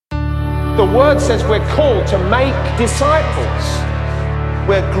The word says we're called to make disciples.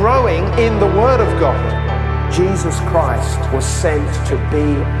 We're growing in the word of God. Jesus Christ was sent to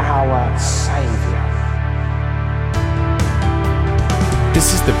be our Savior.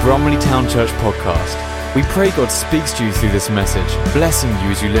 This is the Bromley Town Church podcast. We pray God speaks to you through this message, blessing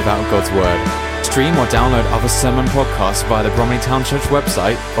you as you live out God's word. Stream or download other sermon podcasts via the Bromley Town Church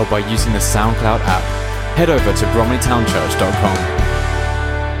website or by using the SoundCloud app. Head over to bromleytownchurch.com.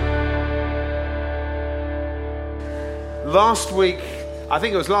 Last week, I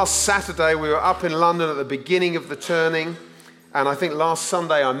think it was last Saturday, we were up in London at the beginning of the turning. And I think last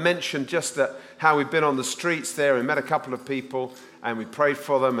Sunday I mentioned just how we've been on the streets there and met a couple of people and we prayed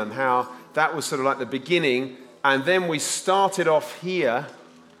for them and how that was sort of like the beginning. And then we started off here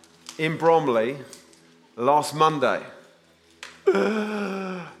in Bromley last Monday.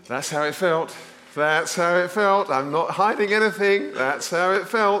 That's how it felt. That's how it felt. I'm not hiding anything. That's how it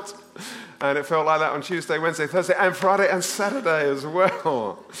felt. And it felt like that on Tuesday, Wednesday, Thursday, and Friday and Saturday as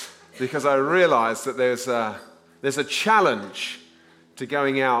well. Because I realized that there's a challenge to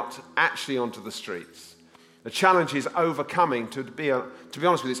going out actually onto the streets. The challenge is overcoming, to be honest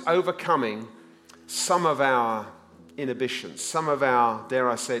with you, it's overcoming some of our inhibitions, some of our, dare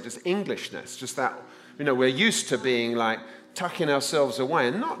I say, just Englishness, just that, we're used to being like tucking ourselves away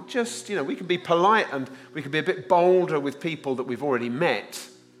and not just, we can be polite and we can be a bit bolder with people that we've already met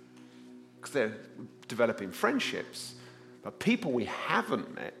because they're developing friendships, but people we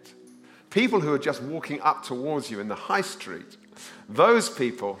haven't met, people who are just walking up towards you in the high street, those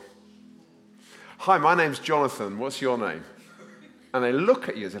people, hi, my name's Jonathan, what's your name? And they look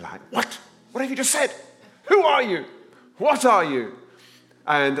at you, they're like, what? What have you just said? Who are you? What are you?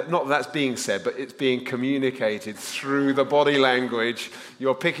 And not that that's being said, but it's being communicated through the body language.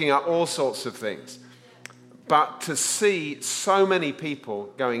 You're picking up all sorts of things. But to see so many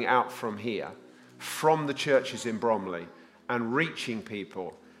people going out from here, from the churches in Bromley, and reaching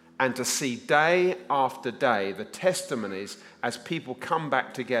people, and to see day after day the testimonies as people come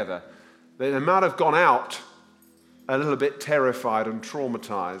back together, they might have gone out a little bit terrified and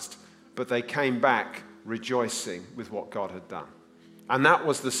traumatized, but they came back rejoicing with what God had done. And that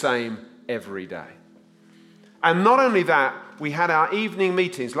was the same every day. And not only that, we had our evening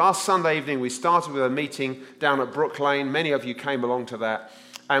meetings. Last Sunday evening, we started with a meeting down at Brook Lane. Many of you came along to that.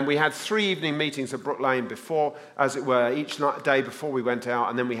 And we had 3 evening meetings at Brook Lane before, as it were, each day before we went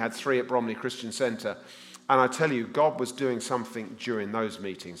out. And then we had 3 at Bromley Christian Centre. And I tell you, God was doing something during those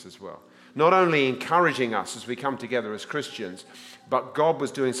meetings as well. Not only encouraging us as we come together as Christians, but God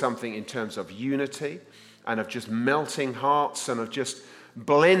was doing something in terms of unity and of just melting hearts and of just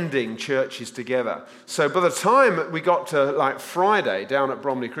blending churches together. So by the time we got to like Friday down at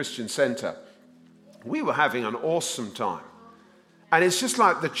Bromley Christian Centre, we were having an awesome time. And it's just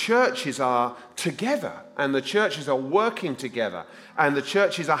like the churches are together and the churches are working together and the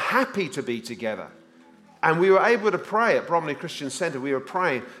churches are happy to be together. And we were able to pray at Bromley Christian Centre. We were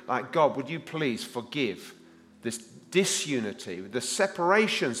praying like, God, would you please forgive this disunity, the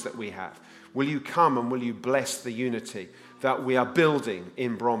separations that we have? Will you come and will you bless the unity that we are building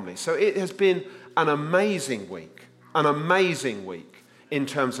in Bromley? So it has been an amazing week in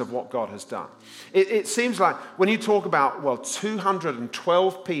terms of what God has done. It seems like when you talk about,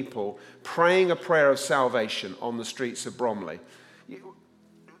 212 people praying a prayer of salvation on the streets of Bromley,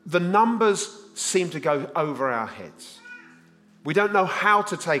 the numbers seem to go over our heads. We don't know how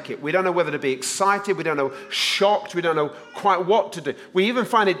to take it. We don't know whether to be excited. We don't know, shocked. We don't know quite what to do. We even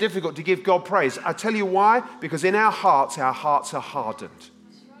find it difficult to give God praise. I tell you why? Because in our hearts are hardened.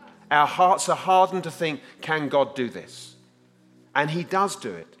 Our hearts are hardened to think, can God do this? And he does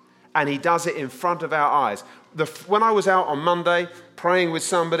do it. And he does it in front of our eyes. When I was out on Monday praying with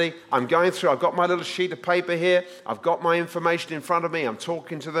somebody, I've got my little sheet of paper here, I've got my information in front of me, I'm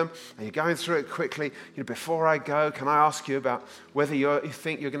talking to them, and you're going through it quickly. Before I go, can I ask you about whether you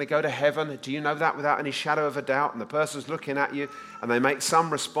think you're going to go to heaven? Do you know that without any shadow of a doubt? And the person's looking at you, and they make some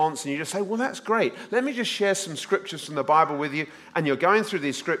response, and you just say, well, that's great. Let me just share some scriptures from the Bible with you. And you're going through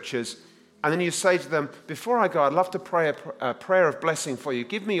these scriptures, and then you say to them, before I go, I'd love to pray a prayer of blessing for you.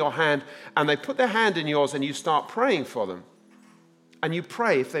 Give me your hand. And they put their hand in yours and you start praying for them. And you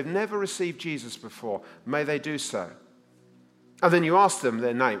pray, if they've never received Jesus before, may they do so. And then you ask them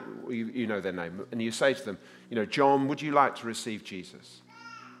their name. You know their name. And you say to them, John, would you like to receive Jesus?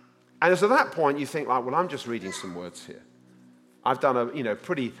 And so at that point you think, I'm just reading some words here. I've done a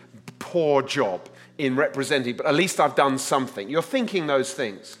pretty poor job in representing, but at least I've done something. You're thinking those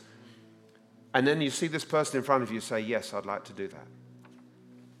things. And then you see this person in front of you say, yes, I'd like to do that.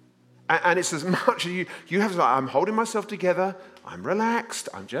 And it's as much as you have, I'm holding myself together, I'm relaxed,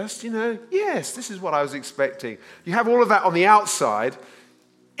 I'm just, yes, this is what I was expecting. You have all of that on the outside.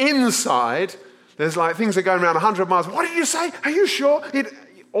 Inside, there's like things are going around 100 miles. What did you say? Are you sure?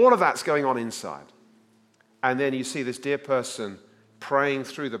 All of that's going on inside. And then you see this dear person praying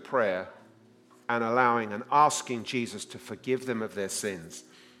through the prayer and allowing and asking Jesus to forgive them of their sins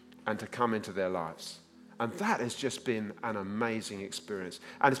and to come into their lives. And that has just been an amazing experience.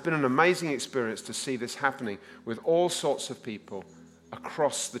 And it's been an amazing experience to see this happening with all sorts of people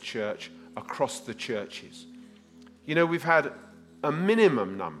across the church, across the churches. We've had a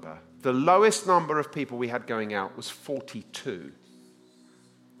minimum number. The lowest number of people we had going out was 42.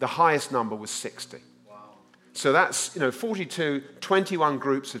 The highest number was 60. Wow. So that's, 42, 21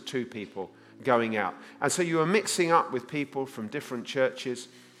 groups of 2 people going out. And so you were mixing up with people from different churches.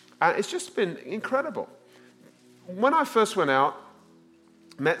 And it's just been incredible. When I first went out,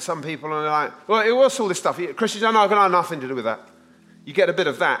 met some people and they're like, well, it was all this stuff. Christians, I have nothing to do with that. You get a bit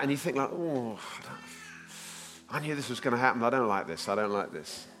of that and you think like, I knew this was going to happen. I don't like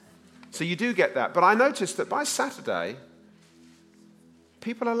this. So you do get that. But I noticed that by Saturday,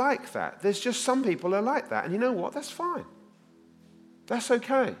 people are like that. There's just some people are like that. And you know what? That's fine. That's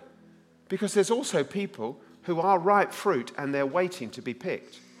okay. Because there's also people who are ripe fruit and they're waiting to be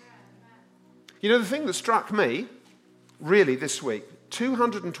picked. The thing that struck me, really, this week,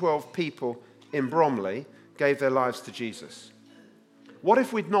 212 people in Bromley gave their lives to Jesus. What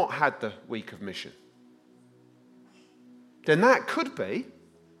if we'd not had the week of mission? Then that could be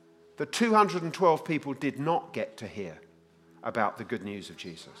that 212 people did not get to hear about the good news of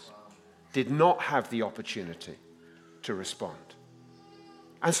Jesus, did not have the opportunity to respond.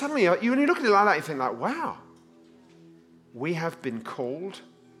 And suddenly, when you look at it like that, you think like, wow, we have been called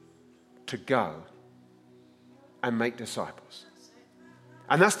to go and make disciples.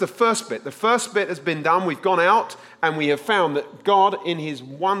 And that's the first bit. The first bit has been done. We've gone out and we have found that God, in his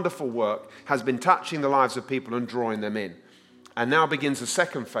wonderful work, has been touching the lives of people and drawing them in. And now begins the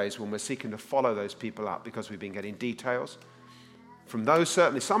second phase when we're seeking to follow those people up because we've been getting details from those.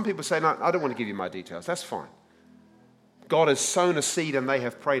 Certainly, some people say, no, I don't want to give you my details. That's fine. God has sown a seed and they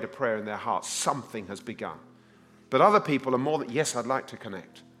have prayed a prayer in their hearts. Something has begun. But other people are more than, yes, I'd like to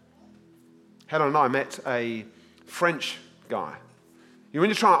connect. Helen and I met a French guy. When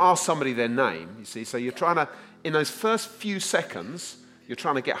you're trying to ask somebody their name, you see, so you're trying to, in those first few seconds, you're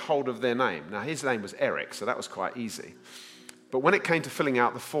trying to get hold of their name. Now, his name was Eric, so that was quite easy. But when it came to filling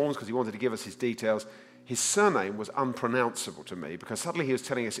out the forms, because he wanted to give us his details, his surname was unpronounceable to me, because suddenly he was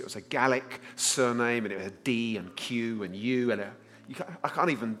telling us it was a Gallic surname, and it had D and Q and U, and I can't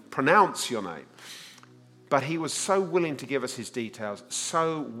even pronounce your name. But he was so willing to give us his details,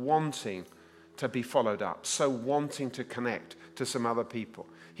 so wanting to be followed up, so wanting to connect to some other people.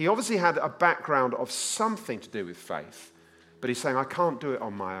 He obviously had a background of something to do with faith, but he's saying, I can't do it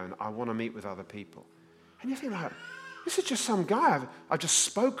on my own. I want to meet with other people. And you think, like, this is just some guy I've just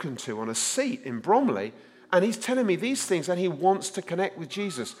spoken to on a seat in Bromley, and he's telling me these things, and he wants to connect with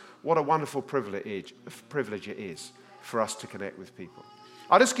Jesus. What a wonderful privilege it is for us to connect with people.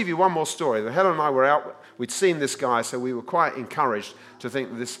 I'll just give you one more story. Helen and I were out. We'd seen this guy, so we were quite encouraged to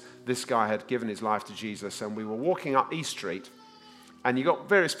think that this guy had given his life to Jesus. And we were walking up East Street, and you got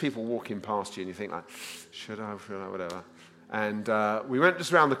various people walking past you, and you think, like, should I, whatever. And we went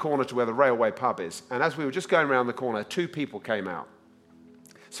just around the corner to where the Railway pub is. And as we were just going around the corner, 2 people came out.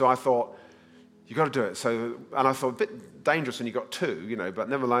 So I thought, you got to do it. And I thought, a bit dangerous when you got 2, but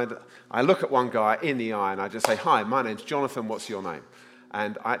never mind. I look at one guy in the eye, and I just say, hi, my name's Jonathan. What's your name?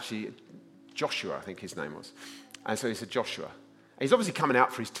 And Joshua, I think his name was. And so he said, Joshua. And he's obviously coming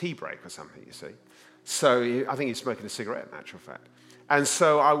out for his tea break or something, you see. So I think he's smoking a cigarette, in actual fact. And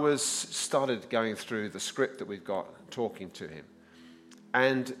so I started going through the script that we've got, talking to him.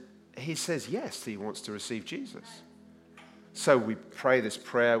 And he says, yes, he wants to receive Jesus. So we pray this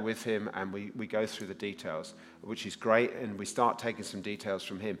prayer with him, and we go through the details, which is great, and we start taking some details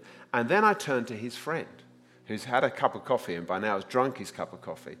from him. And then I turn to his friend, who's had a cup of coffee and by now has drunk his cup of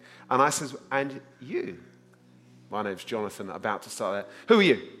coffee. And I says, and you? My name's Jonathan, about to start there. Who are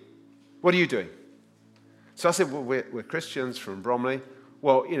you? What are you doing? So I said, well, we're Christians from Bromley.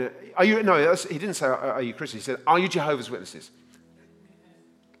 Well, are you, no, he didn't say, are you Christians? He said, are you Jehovah's Witnesses?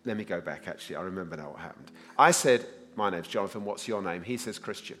 Let me go back, actually. I remember now what happened. I said, my name's Jonathan, what's your name? He says,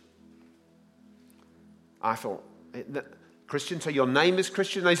 Christian. I thought, Christian, so your name is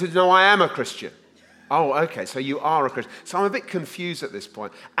Christian? And he said, no, I am a Christian. Oh, okay, so you are a Christian. So I'm a bit confused at this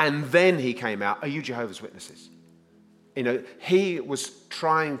point. And then he came out, are you Jehovah's Witnesses? He was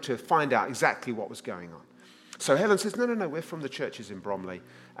trying to find out exactly what was going on. So Helen says, no, we're from the churches in Bromley.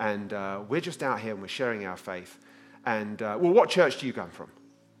 And we're just out here and we're sharing our faith. And, well, what church do you come from?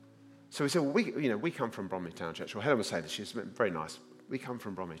 So we said, well, we come from Bromley Town Church. Well, Helen was saying this. She's very nice. We come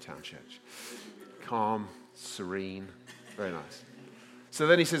from Bromley Town Church. Calm, serene, very nice. So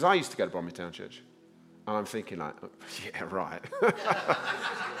then he says, I used to go to Bromley Town Church. And I'm thinking like, oh, yeah, right.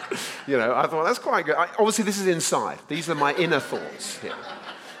 I thought, that's quite good. Obviously, this is inside. These are my inner thoughts here.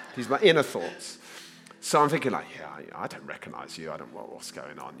 These are my inner thoughts. So I'm thinking like, yeah, I don't recognize you. I don't know what's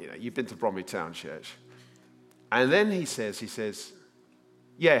going on. You've been to Bromley Town Church. And then he says,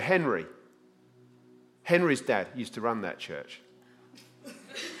 yeah, Henry's dad used to run that church.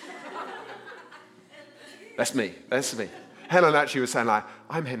 That's me. Helen actually was saying like,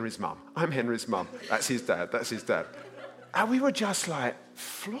 I'm Henry's mum. That's his dad. And we were just like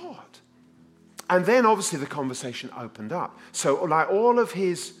floored. And then obviously the conversation opened up. So like all of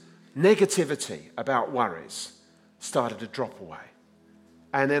his negativity about worries started to drop away.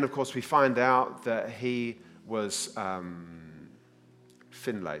 And then of course we find out that he was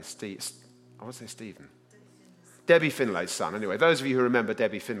Stephen. Debbie Finlay's son. Anyway, those of you who remember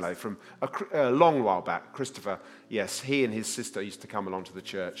Debbie Finlay from a long while back, Christopher, yes, he and his sister used to come along to the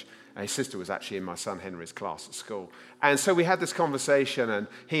church. And his sister was actually in my son Henry's class at school. And so we had this conversation, and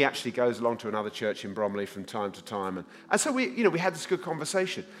he actually goes along to another church in Bromley from time to time. And so we had this good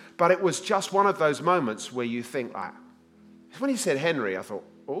conversation. But it was just one of those moments where you think, like, when he said Henry, I thought,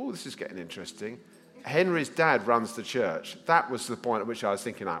 oh, this is getting interesting. Henry's dad runs the church. That was the point at which I was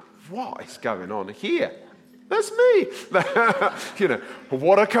thinking, like, what is going on here? That's me.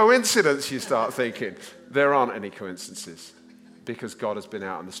 What a coincidence, you start thinking. There aren't any coincidences because God has been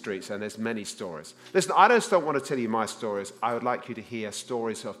out on the streets and there's many stories. Listen, I just don't want to tell you my stories. I would like you to hear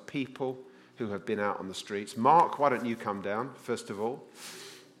stories of people who have been out on the streets. Mark, why don't you come down, first of all?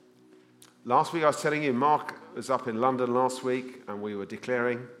 Last week I was telling you, Mark was up in London last week and we were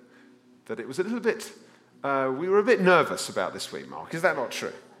declaring that it was a little bit, we were a bit nervous about this week, Mark. Is that not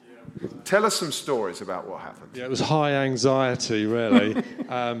true? Tell us some stories about what happened. Yeah, it was high anxiety, really,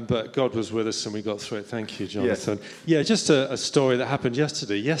 but God was with us and we got through it. Thank you, Jonathan. Yes. Yeah, just a story that happened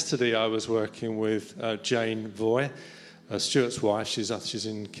yesterday. Yesterday I was working with Jane Voy, Stuart's wife. She's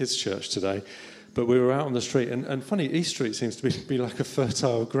in kids' church today. But we were out on the street, and funny, East Street seems to be like a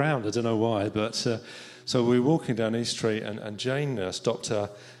fertile ground. I don't know why, but so we were walking down East Street, and Jane stopped a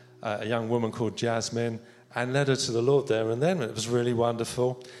young woman called Jasmine and led her to the Lord there and then. It was really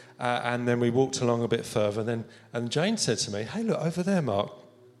wonderful. And then we walked along a bit further, and Jane said to me, "Hey, look, over there, Mark,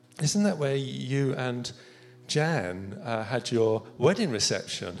 isn't that where you and Jan had your wedding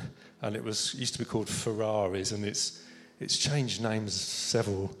reception?" And it used to be called Ferraris, and it's changed names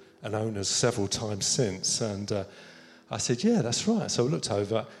and owners several times since. And I said, "Yeah, that's right." So I looked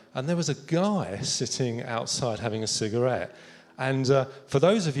over, and there was a guy sitting outside having a cigarette. And for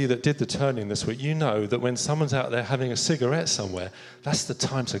those of you that did the turning this week, you know that when someone's out there having a cigarette somewhere, that's the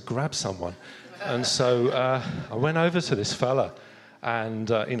time to grab someone. And so I went over to this fella and,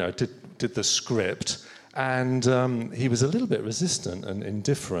 did the script. And he was a little bit resistant and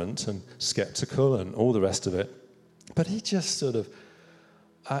indifferent and skeptical and all the rest of it. But he just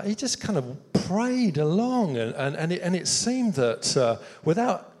kind of prayed along, and it seemed that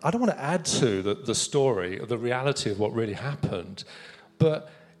I don't want to add to the story, the reality of what really happened,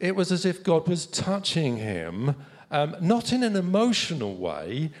 but it was as if God was touching him, not in an emotional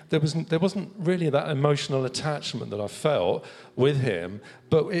way. There wasn't really that emotional attachment that I felt with him,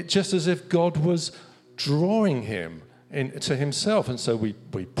 but it just as if God was drawing him to himself. And so we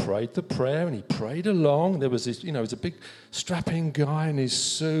prayed the prayer, and he prayed along. There was this, it was a big strapping guy in his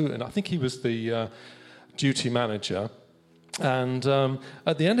suit, and I think he was the duty manager. And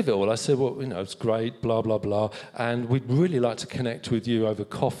at the end of it all, I said, well, it's great, blah, blah, blah, and we'd really like to connect with you over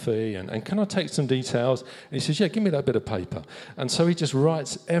coffee, and can I take some details? And he says, yeah, give me that bit of paper. And so he just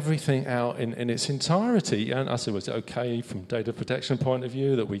writes everything out in its entirety. And I said, well, is it okay from data protection point of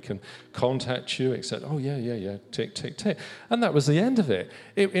view that we can contact you? He said, oh, yeah, tick, tick, tick. And that was the end of it.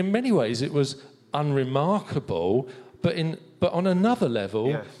 In many ways, it was unremarkable, but on another level,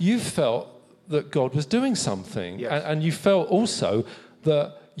 yes, you felt that God was doing something. Yes. And you felt also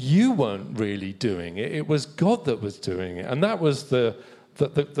that you weren't really doing it. It was God that was doing it. And that was the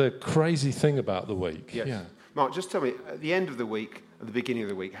crazy thing about the week. Yes. Yeah. Mark, just tell me, at the end of the week, at the beginning of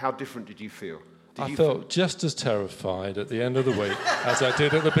the week, how different did you feel? I felt just as terrified at the end of the week as I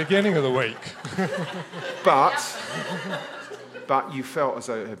did at the beginning of the week. But you felt as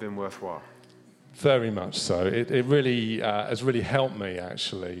though it had been worthwhile. Very much so. It really has really helped me,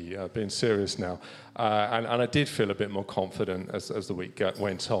 actually, being serious now. And I did feel a bit more confident as the week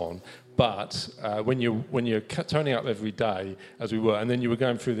went on. But when you're turning up every day, as we were, and then you were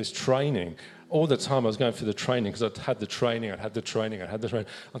going through this training, all the time I was going through the training, because I'd had the training. I'm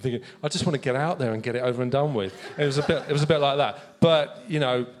thinking, I just want to get out there and get it over and done with. It was a bit like that. But,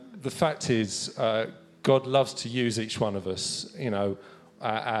 the fact is, God loves to use each one of us,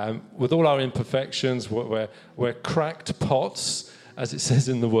 with all our imperfections. We're cracked pots, as it says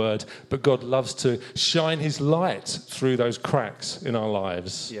in the Word, but God loves to shine his light through those cracks in our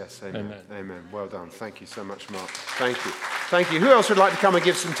lives. Yes, amen. Amen. Well done. Thank you so much, Mark. Thank you. Thank you. Who else would like to come and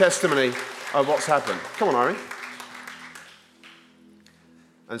give some testimony of what's happened? Come on, Irene.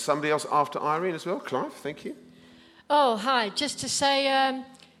 And somebody else after Irene as well. Clive, thank you. Oh, hi. Just to say,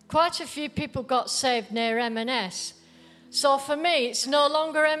 quite a few people got saved near M&S. So for me, it's no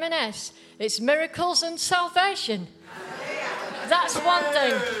longer M&S. It's miracles and salvation. That's one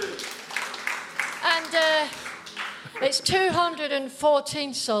thing. And it's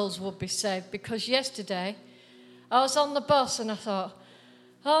 214 souls will be saved, because yesterday I was on the bus and I thought,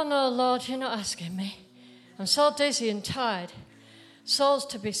 oh no, Lord, you're not asking me. I'm so dizzy and tired. Souls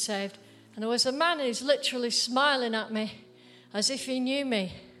to be saved. And there was a man who's literally smiling at me as if he knew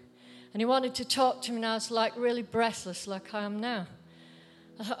me. And he wanted to talk to me, and I was like really breathless, like I am now.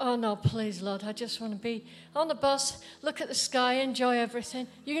 I thought, oh no, please, Lord, I just want to be on the bus, look at the sky, enjoy everything.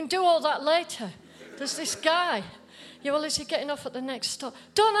 You can do all that later. There's this guy. Yeah, well, is he getting off at the next stop?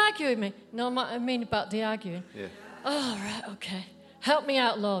 Don't argue with me. No, I mean about the arguing. Yeah. Oh, right, okay. Help me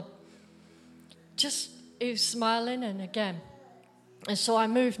out, Lord. He was smiling, and again. And so I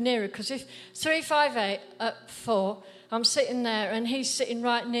moved nearer, because if 358 at 4, I'm sitting there, and he's sitting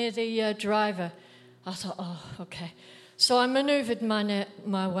right near the driver. I thought, oh, okay. So I manoeuvred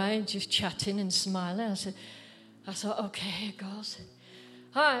my way, and just chatting and smiling. I thought, okay, here goes.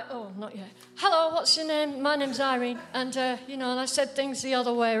 Hi, oh, not yet. Hello, what's your name? My name's Irene. And, and I said things the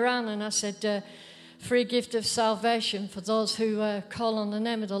other way around, and I said, free gift of salvation for those who call on the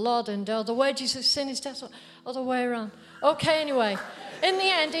name of the Lord, and the wages of sin is death. Other way around. Okay, anyway. In the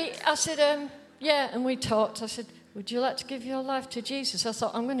end, I said, yeah, and we talked. I said, would you like to give your life to Jesus? I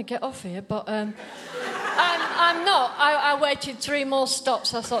thought, I'm going to get off here, but I'm not. I waited 3 more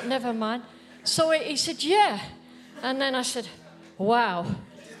stops. I thought, never mind. So he said, yeah. And then I said, wow,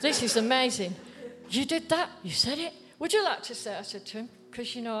 this is amazing. You did that? You said it? Would you like to say it? I said to him,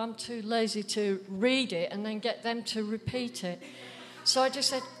 because, I'm too lazy to read it and then get them to repeat it. So I just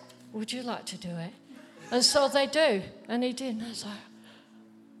said, would you like to do it? And so they do. And he did. And I was like,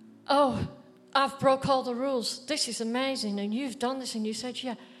 oh, I've broke all the rules. This is amazing. And you've done this. And you said,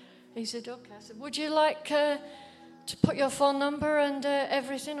 yeah. He said, okay. I said, would you like to put your phone number and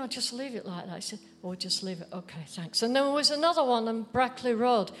everything, or just leave it like that? He said, oh, just leave it. Okay, thanks. And there was another one on Brackley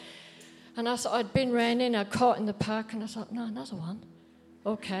Road. And I thought, I'd been raining. I caught in the park. And I thought, no, another one.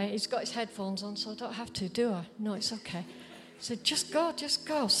 Okay. He's got his headphones on, so I don't have to, do I? No, it's okay. He said, just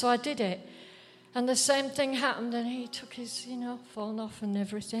go. So I did it. And the same thing happened. And he took his, phone off and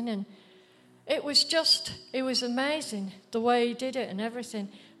everything. And it was amazing the way he did it and everything.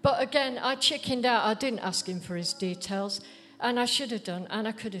 But again, I chickened out. I didn't ask him for his details. And I should have done, and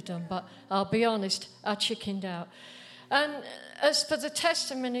I could have done. But I'll be honest, I chickened out. And as for the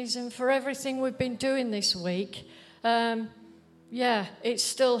testimonies and for everything we've been doing this week, it's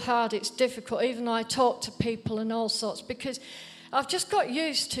still hard. It's difficult, even though I talk to people and all sorts, because I've just got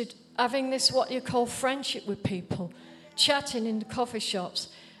used to having this, what you call friendship with people, chatting in the coffee shops.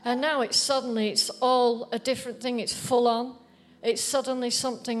 And now it's all a different thing. It's full on. It's suddenly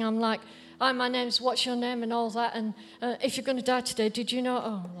something I'm like, hi, my name's, what's your name, and all that. And if you're going to die today, did you know?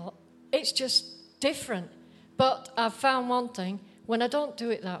 Oh, well, it's just different. But I've found one thing. When I don't do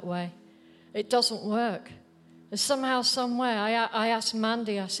it that way, it doesn't work. And somehow, somewhere, I asked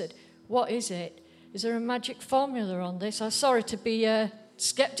Mandy, I said, what is it? Is there a magic formula on this? I'm sorry to be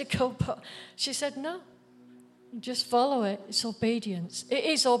skeptical, but she said, no. Just follow it. It's obedience. It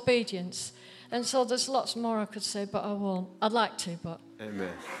is obedience. And so there's lots more I could say, but I won't. I'd like to, but...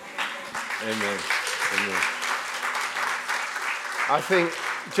 Amen. Amen. Amen. I think,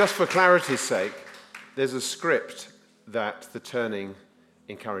 just for clarity's sake, there's a script that the Turning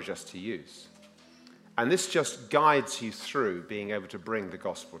encourage us to use. And this just guides you through being able to bring the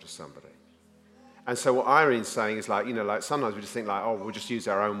gospel to somebody. And so what Irene's saying is like sometimes we just think like, oh, we'll just use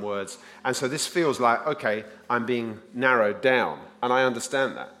our own words. And so this feels like, okay, I'm being narrowed down. And I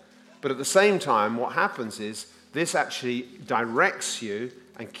understand that. But at the same time, what happens is this actually directs you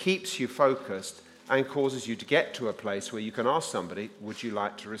and keeps you focused and causes you to get to a place where you can ask somebody, would you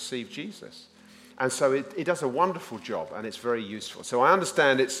like to receive Jesus? And so it does a wonderful job, and it's very useful. So I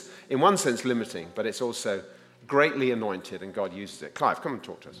understand it's, in one sense, limiting, but it's also greatly anointed, and God uses it. Clive, come and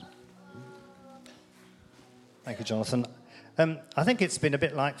talk to us. Thank you, Jonathan. I think it's been a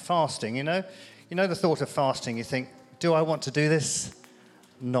bit like fasting, you know? You know the thought of fasting, you think, do I want to do this?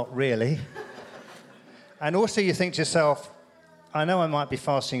 Not really. And also you think to yourself, I know I might be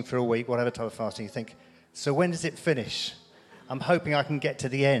fasting for a week, whatever type of fasting. You think, so when does it finish? I'm hoping I can get to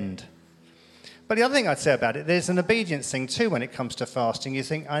the end. But the other thing I'd say about it, there's an obedience thing too when it comes to fasting. You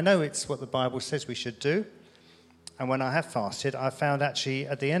think, I know it's what the Bible says we should do. And when I have fasted, I found actually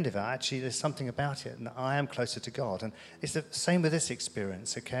at the end of it, there's something about it, and I am closer to God. And it's the same with this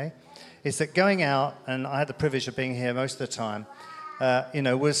experience, okay? Is that going out, and I had the privilege of being here most of the time,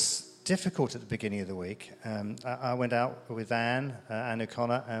 was difficult at the beginning of the week. I went out with Anne and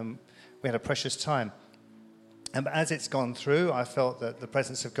O'Connor, and we had a precious time. And as it's gone through, I felt that the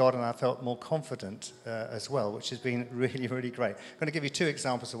presence of God, and I felt more confident as well, which has been really, really great. I'm going to give you 2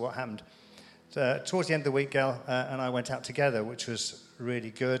 examples of what happened. Towards the end of the week, Gail and I went out together, which was really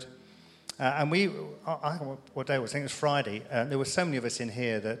good. And what day was it? I think it was Friday. There were so many of us in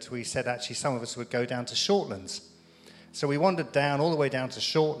here that we said actually some of us would go down to Shortlands. So we wandered down, all the way down to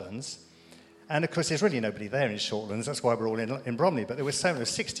Shortlands. And, of course, there's really nobody there in Shortlands. That's why we're all in Bromley. But there were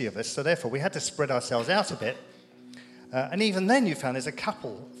 60 of us, so therefore we had to spread ourselves out a bit. And even then you found there's a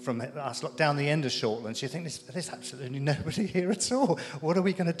couple from us down the end of Shortlands. You think, there's absolutely nobody here at all. What are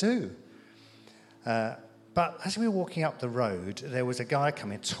we going to do? But as we were walking up the road, there was a guy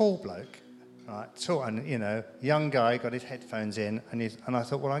coming, tall bloke, right, tall, and, young guy, got his headphones in, and I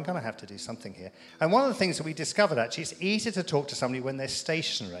thought, well, I'm going to have to do something here. And one of the things that we discovered, actually, it's easier to talk to somebody when they're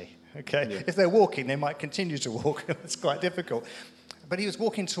stationary, okay? Yeah. If they're walking, they might continue to walk. It's quite difficult. But he was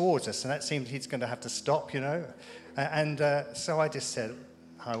walking towards us, and that seemed he's going to have to stop, so I just said,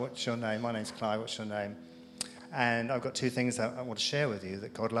 hi, what's your name? My name's Clive, what's your name? And I've got 2 things that I want to share with you,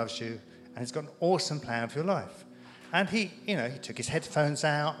 that God loves you, and he's got an awesome plan for your life. And he took his headphones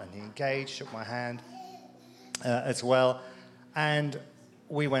out, and he engaged, shook my hand as well. And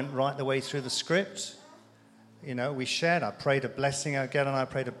we went right the way through the script. We shared, I prayed a blessing, Gail and I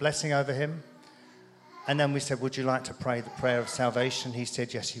prayed a blessing over him. And then we said, would you like to pray the prayer of salvation? He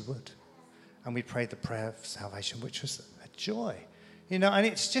said, yes, he would. And we prayed the prayer of salvation, which was a joy. And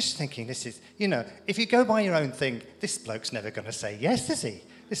it's just thinking, this is, if you go by your own thing, this bloke's never going to say yes, is he?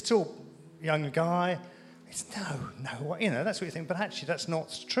 This tall young guy, it's no, that's what you think. But actually, that's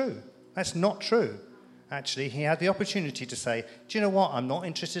not true. That's not true. Actually, he had the opportunity to say, do you know what? I'm not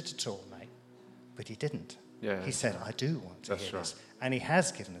interested at all, mate. But he didn't. Yeah. He said, I do want to hear this. And he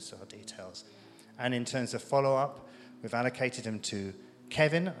has given us our details. And in terms of follow-up, we've allocated him to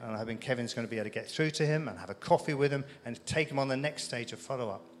Kevin, and I'm hoping Kevin's going to be able to get through to him and have a coffee with him and take him on the next stage of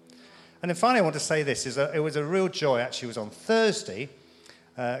follow-up. And then finally, I want to say this, it was a real joy. Actually, it was on Thursday.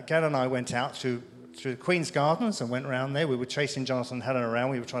 Gail and I went out through Queen's Gardens and went around there. We were chasing Jonathan and Helen around.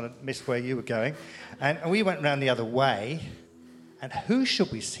 We were trying to miss where you were going. And we went round the other way. And who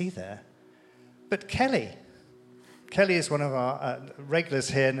should we see there but Kelly? Kelly is one of our regulars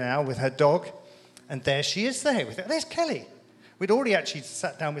here now with her dog. And there she is there. There's Kelly. We'd already actually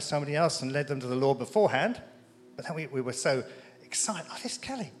sat down with somebody else and led them to the Lord beforehand. But then we were so excited. Oh, there's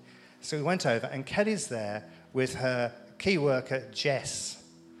Kelly. So we went over, and Kelly's there with her key worker, Jess.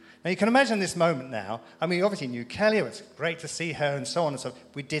 Now, you can imagine this moment now. I mean, we obviously knew Kelly. It was great to see her and so on and so forth.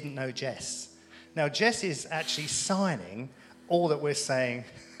 We didn't know Jess. Now, Jess is actually signing all that we're saying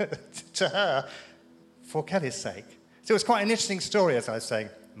to her for Kelly's sake. So it was quite an interesting story, as I was saying.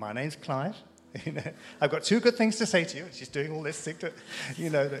 My name's Clive. I've got 2 good things to say to you. She's doing all this thing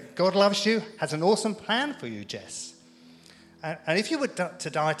that God loves you, has an awesome plan for you, Jess. And if you were to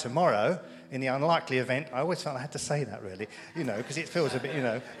die tomorrow, in the unlikely event, I always felt I had to say that, really, because it feels a bit,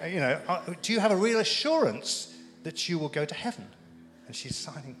 do you have a real assurance that you will go to heaven? And she's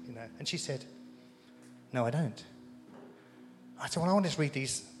signing, and she said, no, I don't. I said, well, I want to read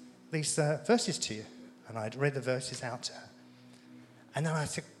these verses to you. And I'd read the verses out to her. And then I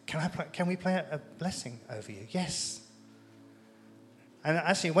said, can we play a blessing over you? Yes. And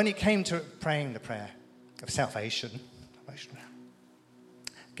actually, when it came to praying the prayer of salvation,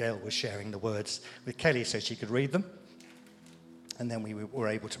 Gail was sharing the words with Kelly so she could read them. And then we were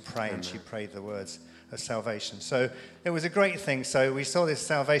able to pray, and she prayed the words of salvation. So it was a great thing. So we saw this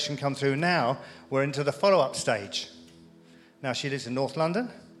salvation come through. Now we're into the follow-up stage. Now she lives in North London.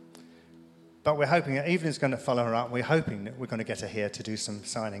 But we're hoping that Evelyn's going to follow her up. We're hoping that we're going to get her here to do some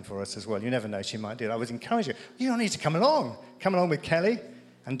signing for us as well. You never know, she might do it. I was encouraging her. You don't need to come along. Come along with Kelly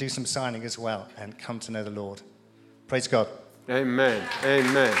and do some signing as well and come to know the Lord. Praise God. Amen.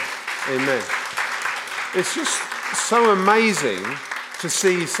 Amen. Amen. It's just so amazing to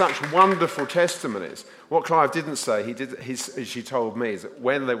see such wonderful testimonies. What Clive didn't say, she told me, is that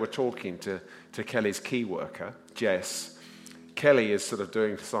when they were talking to Kelly's key worker, Jess, Kelly is sort of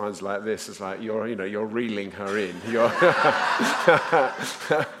doing signs like this. It's like you're reeling her in.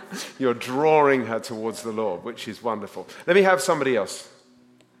 You're drawing her towards the Lord, which is wonderful. Let me have somebody else.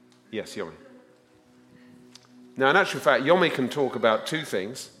 Yes, Yomi. Now, in actual fact, Yomi can talk about two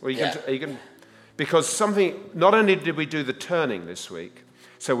things. Well, because not only did we do the turning this week,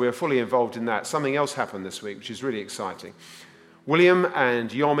 so we're fully involved in that, something else happened this week, which is really exciting. William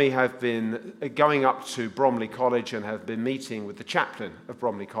and Yomi have been going up to Bromley College and have been meeting with the chaplain of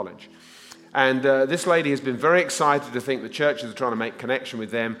Bromley College. And this lady has been very excited to think the churches are trying to make connection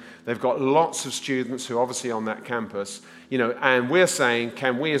with them. They've got lots of students who are obviously on that campus, and we're saying,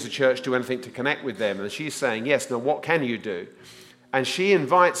 can we as a church do anything to connect with them? And she's saying, yes, now what can you do? And she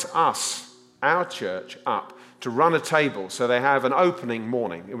invites us, our church, up to run a table. So they have an opening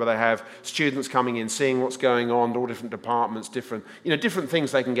morning where they have students coming in, seeing what's going on, all different departments, different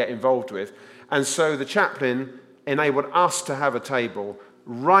things they can get involved with. And so the chaplain enabled us to have a table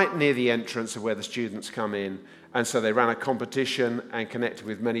right near the entrance of where the students come in. And so they ran a competition and connected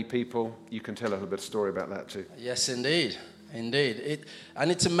with many people. You can tell a little bit of story about that too. Yes, indeed. Indeed. And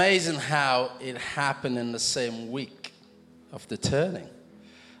it's amazing how it happened in the same week of the turning.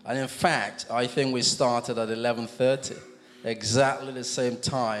 And in fact, I think we started at 11:30, exactly the same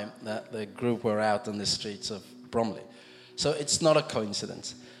time that the group were out on the streets of Bromley. So it's not a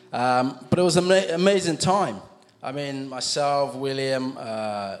coincidence. But it was an amazing time. I mean, myself, William,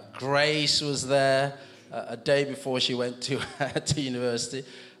 Grace was there a day before she went to university.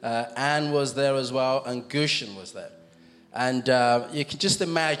 Anne was there as well, and Gushen was there. And you can just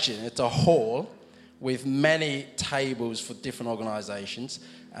imagine, it's a hall with many tables for different organizations.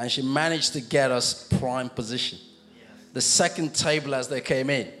 And she managed to get us prime position. The second table as they came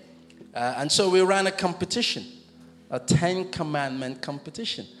in. And so we ran a competition, a 10 Commandment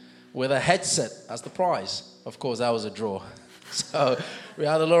competition, with a headset as the prize. Of course, that was a draw. So we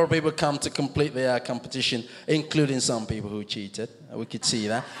had a lot of people come to complete their competition, including some people who cheated. We could see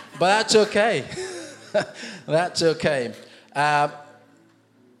that. But that's okay. That's okay.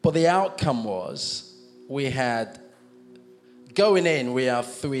 But the outcome was we had... Going in, we have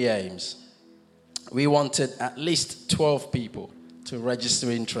three aims. We wanted at least 12 people to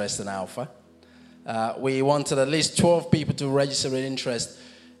register interest in Alpha. We wanted at least 12 people to register an interest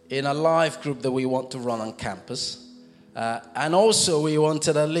in a live group that we want to run on campus. And also, we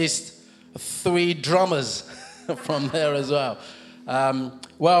wanted at least 3 drummers from there as well.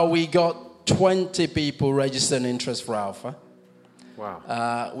 We got 20 people registering interest for Alpha.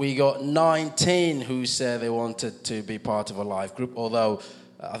 Wow. We got 19 who said they wanted to be part of a live group, although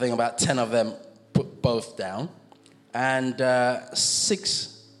I think about 10 of them put both down. And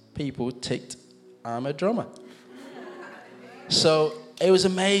 6 people ticked, I'm a drummer. So it was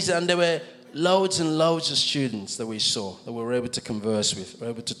amazing. And there were loads and loads of students that we saw, that we were able to converse with, we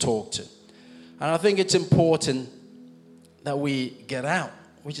were able to talk to. And I think it's important that we get out,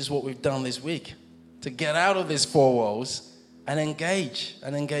 which is what we've done this week, to get out of these 4 walls and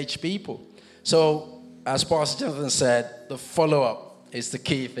engage people. So, as Pastor Jonathan said, the follow-up is the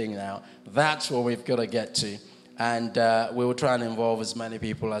key thing now. That's what we've got to get to. And we will try and involve as many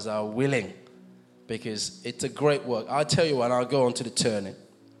people as are willing, because it's a great work. I'll tell you what, I'll go on to the turning.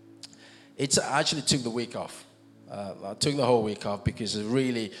 I actually took the week off. I took the whole week off because I was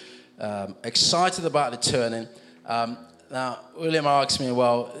really excited about the turning. Now, William asked me,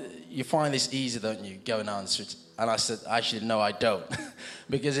 well, you find this easy, don't you, going on the streets? And I said, actually, no, I don't.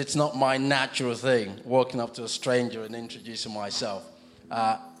 Because it's not my natural thing, walking up to a stranger and introducing myself.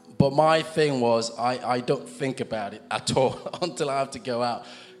 But my thing was, I don't think about it at all until I have to go out.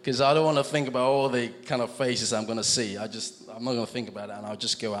 Because I don't want to think about all the kind of faces I'm going to see. I'm not going to think about it, and I'll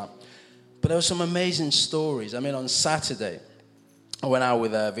just go out. But there were some amazing stories. I mean, on Saturday, I went out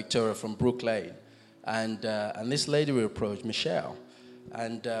with Victoria from Brook Lane. And this lady we approached, Michelle.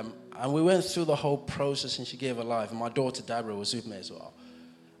 And we went through the whole process, and she gave her life. And my daughter, Deborah, was with me as well.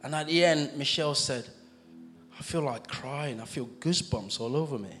 And at the end, Michelle said, I feel like crying. I feel goosebumps all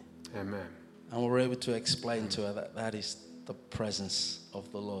over me. Amen. And we were able to explain to her that is the presence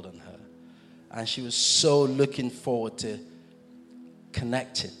of the Lord on her. And she was so looking forward to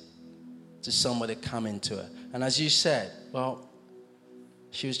connecting to somebody coming to her. And as you said, well,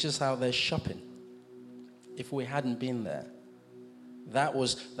 she was just out there shopping. If we hadn't been there,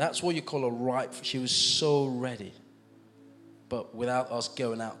 that's what you call a right. She was so ready. But without us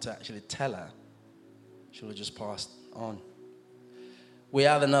going out to actually tell her, she would have just passed on. we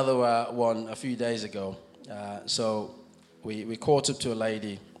had another one a few days ago. So we caught up to a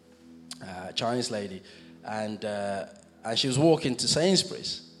lady, Chinese lady, and she was walking to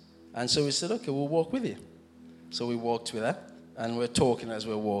Sainsbury's. And so we said, okay, we'll walk with you. So we walked with her, and we're talking as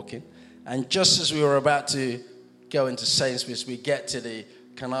we're walking. And just as we were about to go into Sainsbury's, we get to the,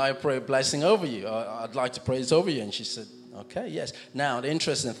 can I pray a blessing over you? I'd like to pray this over you. And she said, okay, yes. Now, the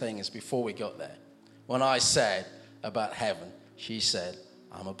interesting thing is, before we got there, when I said about heaven, she said,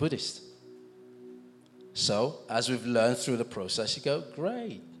 I'm a Buddhist. So, as we've learned through the process, you go,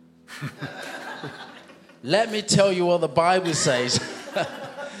 great. Let me tell you what the Bible says.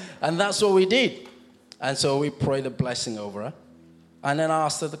 And that's what we did. And so we prayed a blessing over her. And then I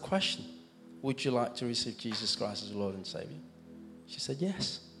asked her the question, would you like to receive Jesus Christ as Lord and Savior? She said,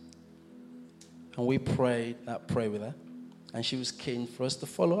 yes. And we prayed that prayer with her. And she was keen for us to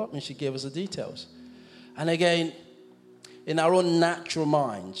follow up, and she gave us the details. And again, in our own natural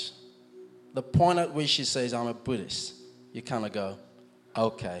minds, the point at which she says, I'm a Buddhist, you kind of go,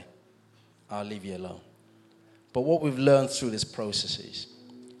 okay, I'll leave you alone. But what we've learned through this process is,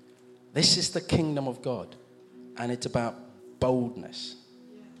 this is the kingdom of God, and it's about boldness.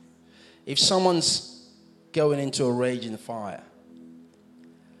 If someone's going into a raging fire,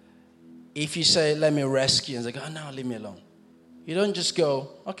 if you say, let me rescue, and they go, oh, no, leave me alone. You don't just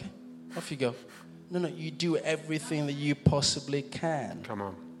go, okay, off you go. No, you do everything that you possibly can. Come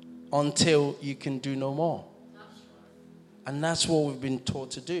on. Until you can do no more. And that's what we've been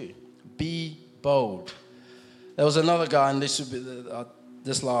taught to do. Be bold. There was another guy, and this would be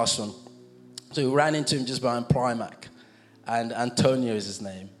this last one. So we ran into him just behind Primark, and Antonio is his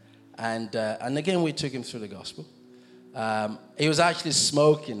name. And again, we took him through the gospel. He was actually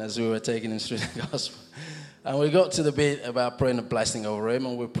smoking as we were taking him through the gospel. And we got to the bit about praying a blessing over him,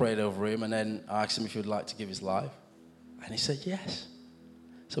 and we prayed over him, and then I asked him if he would like to give his life. And he said yes.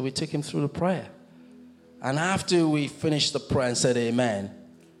 So we took him through the prayer. And after we finished the prayer and said amen,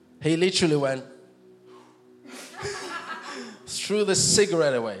 he literally went, threw the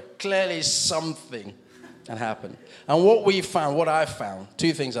cigarette away. Clearly something had happened. And what I found,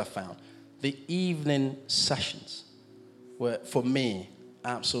 two things I found. The evening sessions were, for me,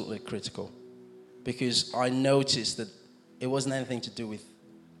 absolutely critical. Because I noticed that it wasn't anything to do with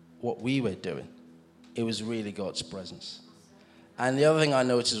what we were doing. It was really God's presence. And the other thing I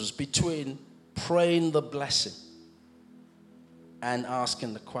noticed was between praying the blessing and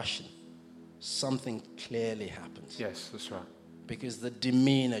asking the question, something clearly happens. Yes, that's right. Because the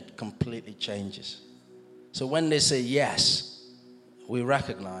demeanor completely changes. So when they say yes, we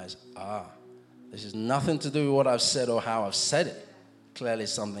recognize, this is nothing to do with what I've said or how I've said it. Clearly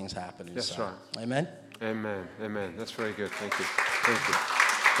something's happening. That's right. Amen? Amen. Amen. That's very good. Thank you. Thank you.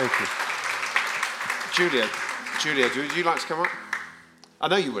 Thank you. Julia, would you like to come up? I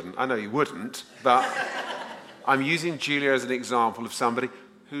know you wouldn't, but I'm using Julia as an example of somebody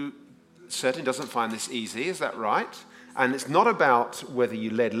who certainly doesn't find this easy. Is that right? And it's not about whether you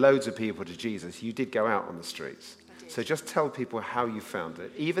led loads of people to Jesus. You did go out on the streets. So just tell people how you found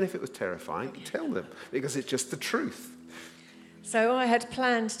it. Even if it was terrifying, tell them, because it's just the truth. So I had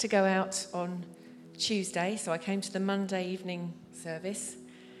planned to go out on Tuesday, so I came to the Monday evening service.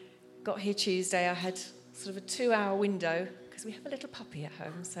 Got here Tuesday, I had sort of a 2-hour window, because we have a little puppy at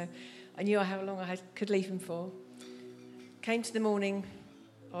home, so I knew how long I could leave him for. Came to the morning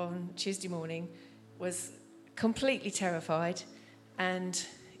on Tuesday morning, was completely terrified, and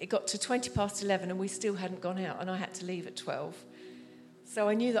it got to 11:20 and we still hadn't gone out, and I had to leave at 12. So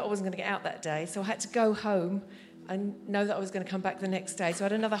I knew that I wasn't going to get out that day, so I had to go home and know that I was going to come back the next day. So I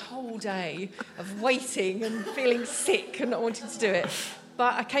had another whole day of waiting and feeling sick and not wanting to do it.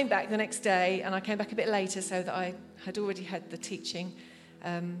 But I came back the next day, and I came back a bit later so that I had already had the teaching.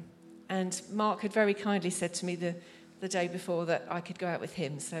 And Mark had very kindly said to me the day before that I could go out with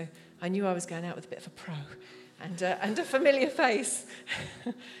him. So I knew I was going out with a bit of a pro and a familiar face.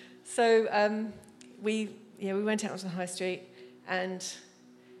 So we went out onto the high street, and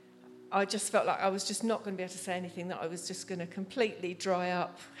I just felt like I was just not going to be able to say anything, that I was just going to completely dry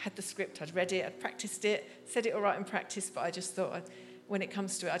up. Had the script, I'd read it, I'd practiced it, said it all right in practice, but I just thought, when it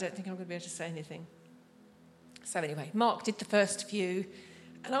comes to it, I don't think I'm going to be able to say anything. So anyway, Mark did the first few,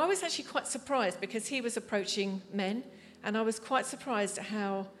 and I was actually quite surprised because he was approaching men, and I was quite surprised at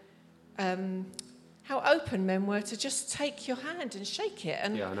how open men were to just take your hand and shake it.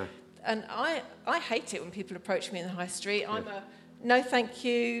 And, yeah, I know. And I hate it when people approach me in the high street. I'm no thank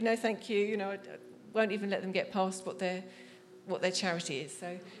you, I won't even let them get past what their charity is.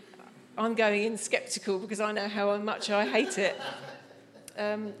 So I'm going in sceptical because I know how much I hate it.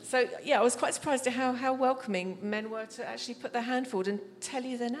 I was quite surprised at how welcoming men were to actually put their hand forward and tell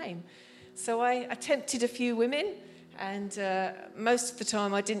you their name. So I attempted a few women, and most of the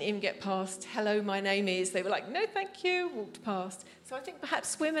time I didn't even get past, hello, my name is. They were like, no, thank you, walked past. So I think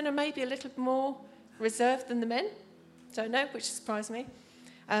perhaps women are maybe a little more reserved than the men. Don't know, which surprised me.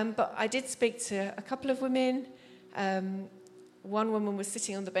 But I did speak to a couple of women. One woman was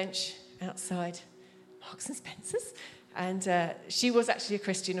sitting on the bench outside Marks and Spencer's, and she was actually a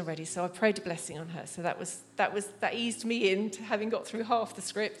Christian already, so I prayed a blessing on her. So that eased me into having got through half the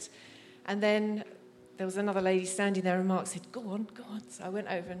script. And then there was another lady standing there, and Mark said, go on. So I went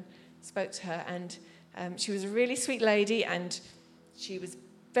over and spoke to her, and she was a really sweet lady, and she was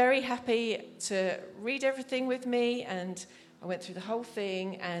very happy to read everything with me, and I went through the whole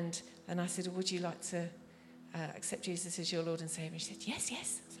thing, and I said, would you like to accept Jesus as your Lord and Saviour? And she said,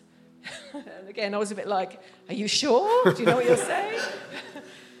 yes. And again, I was a bit like, are you sure? Do you know what you're saying?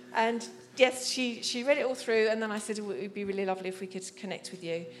 And yes, she read it all through, and then I said, it would be really lovely if we could connect with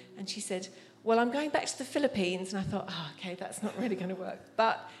you. And she said, well, I'm going back to the Philippines. And I thought, okay, that's not really going to work.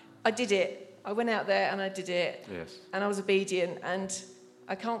 But I did it. I went out there and I did it. Yes. And I was obedient. And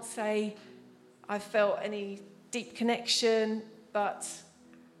I can't say I felt any deep connection, but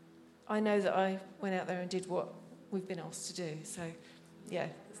I know that I went out there and did what we've been asked to do. So, yeah,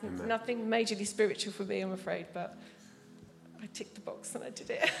 it's nothing majorly spiritual for me, I'm afraid, but I ticked the box and I did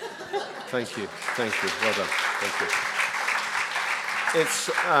it. Thank you. Well done. Thank you. It's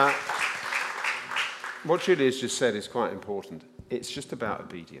what Julia's just said is quite important. It's just about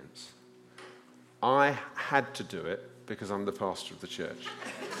obedience. I had to do it because I'm the pastor of the church.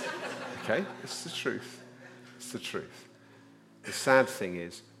 Okay? It's the truth. It's the truth. The sad thing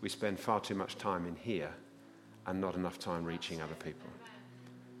is we spend far too much time in here and not enough time reaching other people.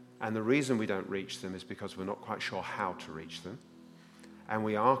 And the reason we don't reach them is because we're not quite sure how to reach them. And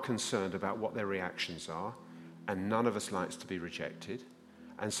we are concerned about what their reactions are. And none of us likes to be rejected.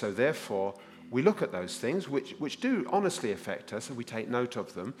 And so therefore, we look at those things which do honestly affect us, and we take note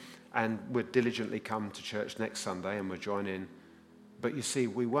of them. And we'll diligently come to church next Sunday and we'll join in. But you see,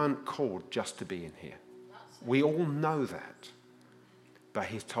 we weren't called just to be in here. We all know that. But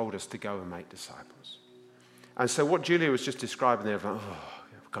he's told us to go and make disciples. And so what Julia was just describing there, like,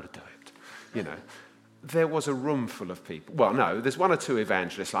 I've got to do it, you know. There was a room full of people. Well, no, there's one or two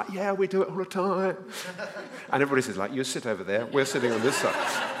evangelists like, yeah, we do it all the time. And everybody says, like, you sit over there, we're sitting on this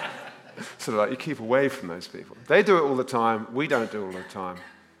side. So like, you keep away from those people. They do it all the time, we don't do it all the time.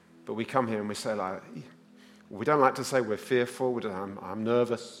 But we come here and we say, like, we don't like to say we're fearful, I'm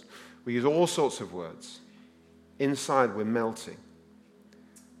nervous. We use all sorts of words. Inside, we're melting.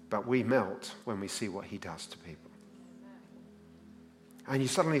 But we melt when we see what he does to people. And you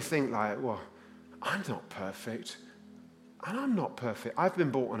suddenly think like, well, I'm not perfect. And I'm not perfect. I've been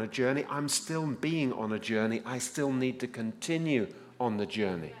brought on a journey. I'm still being on a journey. I still need to continue on the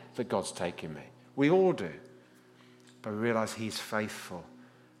journey that God's taking me. We all do. But we realize he's faithful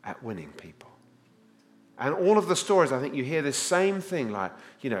at winning people. And all of the stories, I think you hear this same thing like,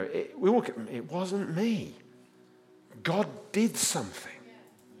 you know, it wasn't me. God did something.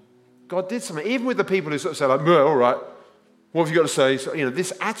 God did something. Even with the people who sort of say like, well, all right, what have you got to say? So, you know,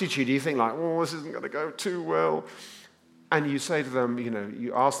 this attitude, you think like, oh, this isn't going to go too well. And you say to them, you know,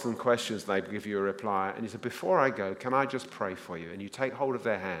 you ask them questions, they give you a reply. And you say, before I go, can I just pray for you? And you take hold of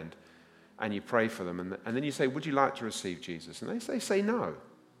their hand and you pray for them. And then you say, would you like to receive Jesus? And they say no.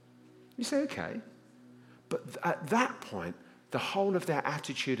 You say, okay. But at that point, the whole of their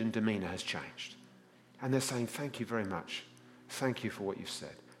attitude and demeanor has changed. And they're saying, thank you very much. Thank you for what you've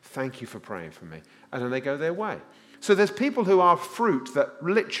said. Thank you for praying for me. And then they go their way. So there's people who are fruit that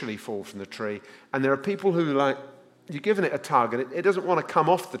literally fall from the tree. And there are people who, like, you're giving it a tug and it doesn't want to come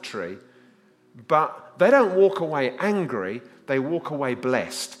off the tree. But they don't walk away angry. They walk away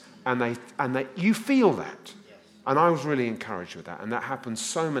blessed. And you feel that. And I was really encouraged with that. And that happens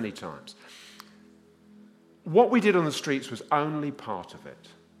so many times. What we did on the streets was only part of it.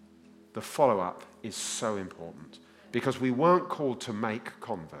 The follow-up is so important. Because we weren't called to make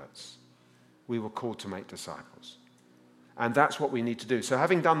converts. We were called to make disciples. And that's what we need to do. So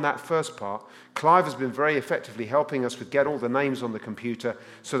having done that first part, Clive has been very effectively helping us with get all the names on the computer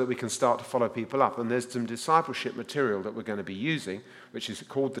so that we can start to follow people up. And there's some discipleship material that we're going to be using, which is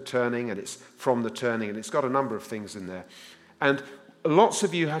called The Turning, and it's from The Turning, and it's got a number of things in there. And lots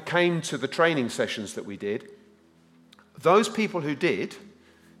of you came to the training sessions that we did. Those people who did,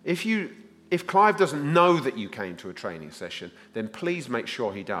 if Clive doesn't know that you came to a training session, then please make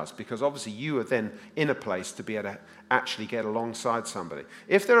sure he does, because obviously you are then in a place to be able to actually get alongside somebody.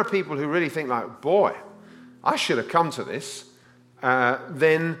 If there are people who really think like, boy, I should have come to this,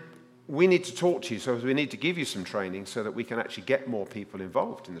 then we need to talk to you. So we need to give you some training so that we can actually get more people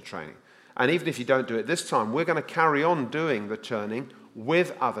involved in the training. And even if you don't do it this time, we're going to carry on doing the turning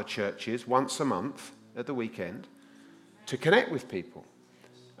with other churches once a month at the weekend to connect with people.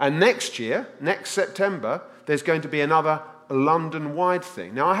 And next year, next September, there's going to be another London-wide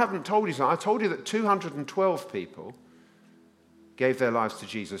thing. Now, I haven't told you something. I told you that 212 people gave their lives to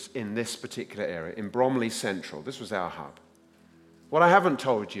Jesus in this particular area, in Bromley Central. This was our hub. What I haven't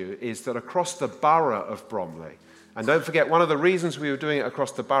told you is that across the borough of Bromley, and don't forget, one of the reasons we were doing it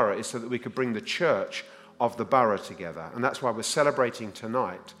across the borough is so that we could bring the church of the borough together. And that's why we're celebrating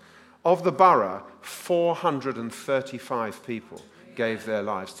tonight. Of the borough, 435 people gave their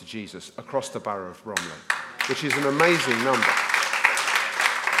lives to Jesus across the borough of Bromley, which is an amazing number.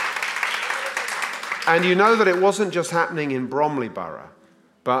 And you know that it wasn't just happening in Bromley Borough,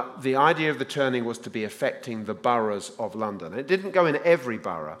 but the idea of the turning was to be affecting the boroughs of London. It didn't go in every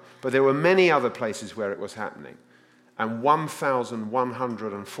borough, but there were many other places where it was happening. And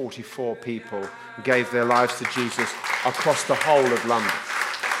 1,144 people gave their lives to Jesus across the whole of London.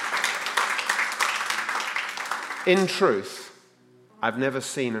 In truth, I've never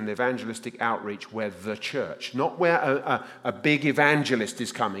seen an evangelistic outreach where the church, not where a big evangelist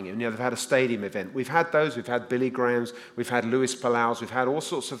is coming in. You know, they've had a stadium event. We've had those. We've had Billy Graham's. We've had Lewis Palau's. We've had all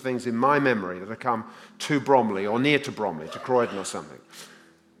sorts of things in my memory that have come to Bromley or near to Bromley, to Croydon or something.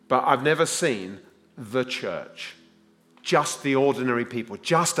 But I've never seen the church, just the ordinary people,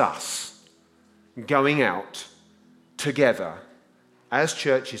 just us, going out together as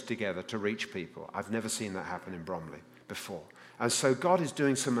churches together to reach people. I've never seen that happen in Bromley before. And so God is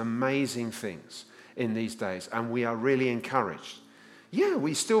doing some amazing things in these days, and we are really encouraged. Yeah,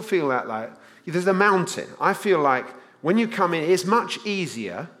 we still feel that like there's a mountain. I feel like when you come in, it's much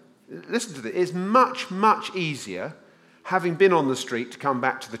easier. Listen to this. It's much, much easier having been on the street to come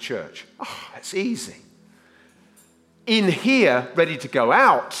back to the church. Oh, it's easy. In here, ready to go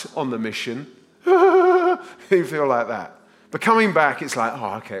out on the mission, you feel like that. But coming back, it's like,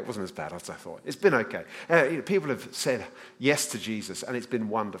 oh, okay, it wasn't as bad as I thought. It's been okay. People have said yes to Jesus, and it's been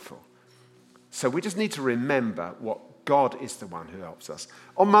wonderful. So we just need to remember what God is the one who helps us.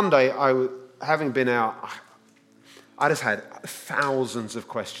 On Monday, having been out, I just had thousands of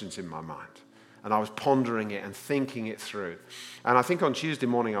questions in my mind. And I was pondering it and thinking it through. And I think on Tuesday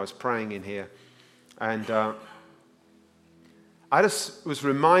morning, I was praying in here. And I just was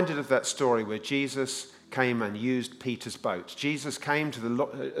reminded of that story where Jesus came and used Peter's boat. Jesus came to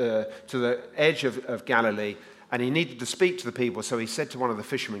the edge of Galilee, and he needed to speak to the people, so he said to one of the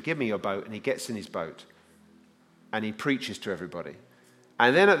fishermen, give me your boat, and he gets in his boat, and he preaches to everybody.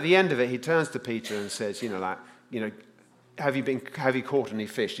 And then at the end of it, he turns to Peter and says, have you caught any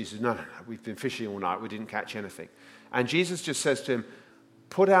fish? He says, no, we've been fishing all night, we didn't catch anything. And Jesus just says to him,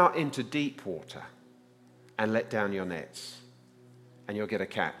 put out into deep water and let down your nets, and you'll get a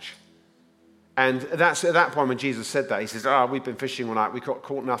catch. And that's at that point when Jesus said that, he says, we've been fishing all night, we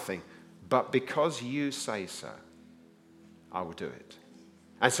caught nothing. But because you say so, I will do it.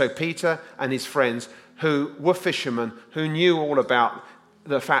 And so Peter and his friends, who were fishermen, who knew all about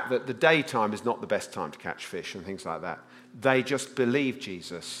the fact that the daytime is not the best time to catch fish and things like that, they just believed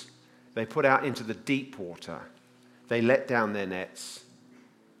Jesus. They put out into the deep water. They let down their nets.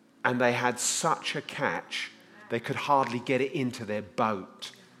 And they had such a catch, they could hardly get it into their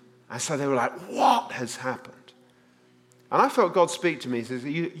boat. And so they were like, what has happened? And I felt God speak to me. He says,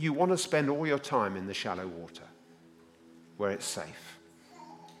 you want to spend all your time in the shallow water, where it's safe.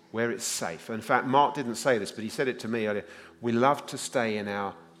 Where it's safe. In fact, Mark didn't say this, but he said it to me earlier. We love to stay in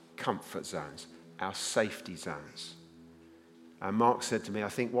our comfort zones, our safety zones. And Mark said to me, I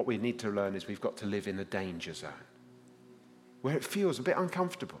think what we need to learn is we've got to live in a danger zone, where it feels a bit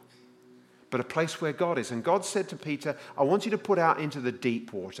uncomfortable, but a place where God is. And God said to Peter, I want you to put out into the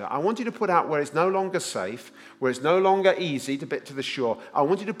deep water. I want you to put out where it's no longer safe, where it's no longer easy to get to the shore. I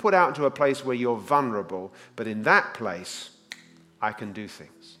want you to put out into a place where you're vulnerable, but in that place, I can do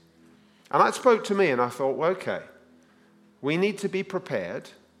things. And that spoke to me, and I thought, well, okay, we need to be prepared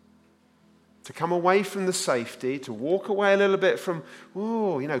to come away from the safety, to walk away a little bit from,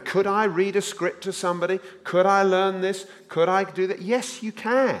 could I read a script to somebody? Could I learn this? Could I do that? Yes, you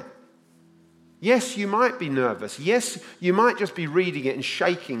can. Yes, you might be nervous. Yes, you might just be reading it and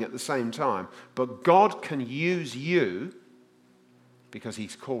shaking at the same time. But God can use you because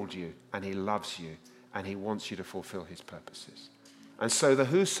he's called you and he loves you and he wants you to fulfill his purposes. And so the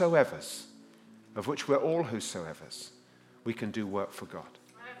whosoevers, of which we're all whosoevers, we can do work for God.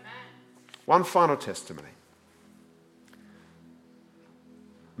 Amen. One final testimony.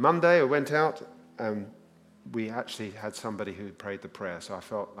 Monday I went out we actually had somebody who prayed the prayer, so I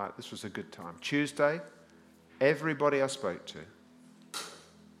felt like this was a good time. Tuesday, everybody I spoke to,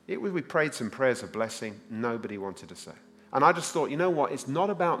 we prayed some prayers of blessing. Nobody wanted to say. And I just thought, you know what? It's not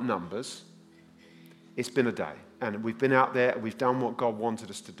about numbers. It's been a day. And we've been out there. We've done what God wanted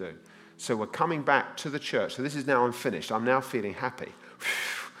us to do. So we're coming back to the church. So this is now I'm finished. I'm now feeling happy.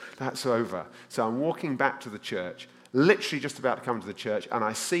 That's over. So I'm walking back to the church, literally just about to come to the church, and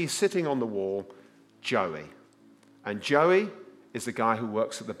I see sitting on the wall Joey. And Joey is the guy who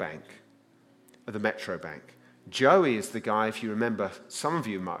works at the bank, at the Metro Bank. Joey is the guy, if you remember, some of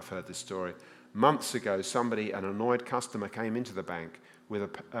you might have heard this story. Months ago, an annoyed customer came into the bank with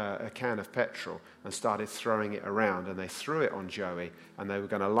a can of petrol and started throwing it around, and they threw it on Joey, and they were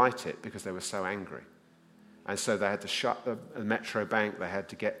going to light it because they were so angry. And so they had to shut the Metro Bank, they had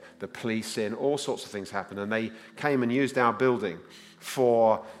to get the police in, all sorts of things happened, and they came and used our building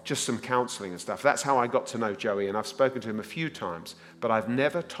for just some counseling and stuff. That's how I got to know Joey, and I've spoken to him a few times, but I've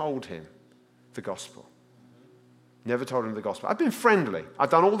never told him the gospel. Never told him the gospel. I've been friendly.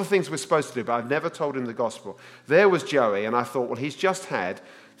 I've done all the things we're supposed to do, but I've never told him the gospel. There was Joey, and I thought, well, he's just had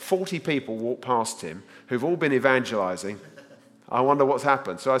 40 people walk past him who've all been evangelizing. I wonder what's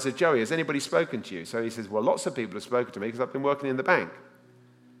happened. So I said, Joey, has anybody spoken to you? So he says, well, lots of people have spoken to me because I've been working in the bank.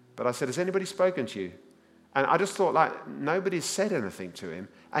 But I said, has anybody spoken to you? And I just thought, like, nobody's said anything to him,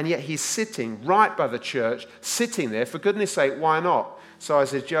 and yet he's sitting right by the church, sitting there. For goodness sake, why not? So I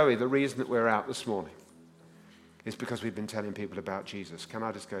said, Joey, the reason that we're out this morning is because we've been telling people about Jesus. Can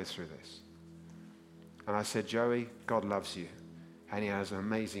I just go through this? And I said, Joey, God loves you, and he has an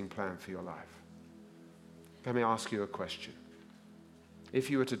amazing plan for your life. Let me ask you a question. If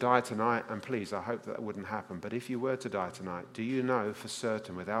you were to die tonight, and please, I hope that wouldn't happen, but if you were to die tonight, do you know for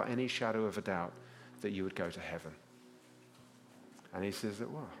certain, without any shadow of a doubt, that you would go to heaven? And he says that,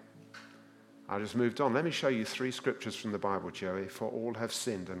 well, I just moved on. Let me show you 3 scriptures from the Bible, Joey. For all have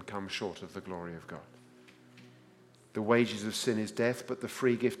sinned and come short of the glory of God. The wages of sin is death, but the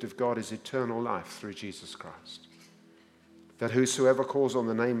free gift of God is eternal life through Jesus Christ. That whosoever calls on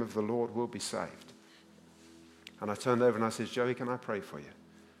the name of the Lord will be saved. And I turned over and I said, Joey, can I pray for you?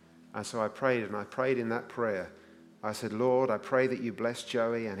 And so I prayed, and I prayed in that prayer. I said, Lord, I pray that you bless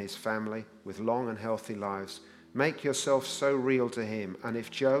Joey and his family with long and healthy lives. Make yourself so real to him. And if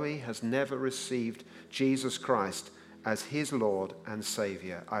Joey has never received Jesus Christ as his Lord and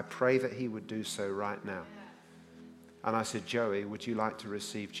Savior, I pray that he would do so right now. And I said, Joey, would you like to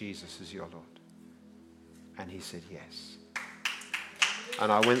receive Jesus as your Lord? And he said, yes.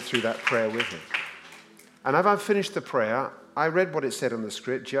 And I went through that prayer with him. And as I finished the prayer, I read what it said on the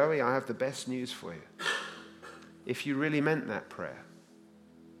script. Joey, I have the best news for you. If you really meant that prayer.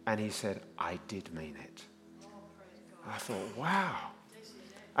 And he said, I did mean it. I thought, wow.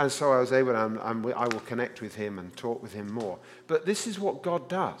 And so I was able to, I will connect with him and talk with him more. But this is what God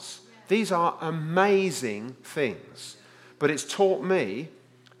does. These are amazing things. But it's taught me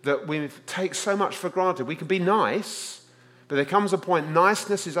that we take so much for granted. We can be nice, but there comes a point,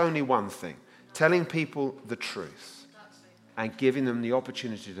 niceness is only one thing. Telling people the truth and giving them the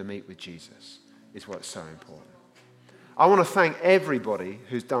opportunity to meet with Jesus is what's so important. I want to thank everybody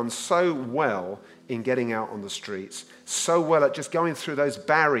who's done so well in getting out on the streets, so well at just going through those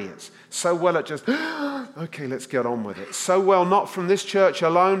barriers, so well at just, okay, let's get on with it. So well, not from this church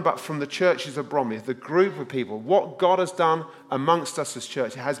alone, but from the churches of Bromley, the group of people. What God has done amongst us as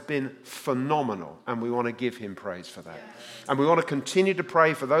church has been phenomenal, and we want to give him praise for that. And we want to continue to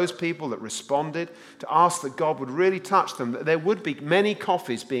pray for those people that responded, to ask that God would really touch them, that there would be many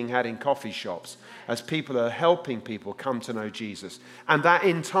coffees being had in coffee shops as people are helping people come to know Jesus. And that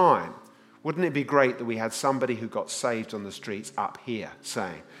in time, wouldn't it be great that we had somebody who got saved on the streets up here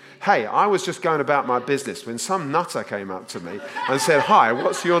saying, hey, I was just going about my business when some nutter came up to me and said, hi,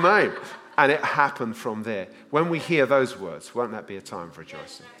 what's your name? And it happened from there. When we hear those words, won't that be a time for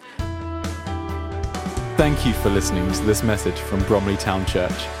rejoicing? Thank you for listening to this message from Bromley Town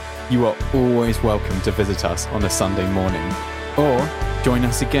Church. You are always welcome to visit us on a Sunday morning, or join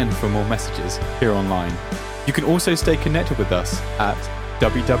us again for more messages here online. You can also stay connected with us at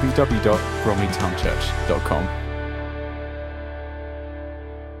www.bromleytownchurch.com.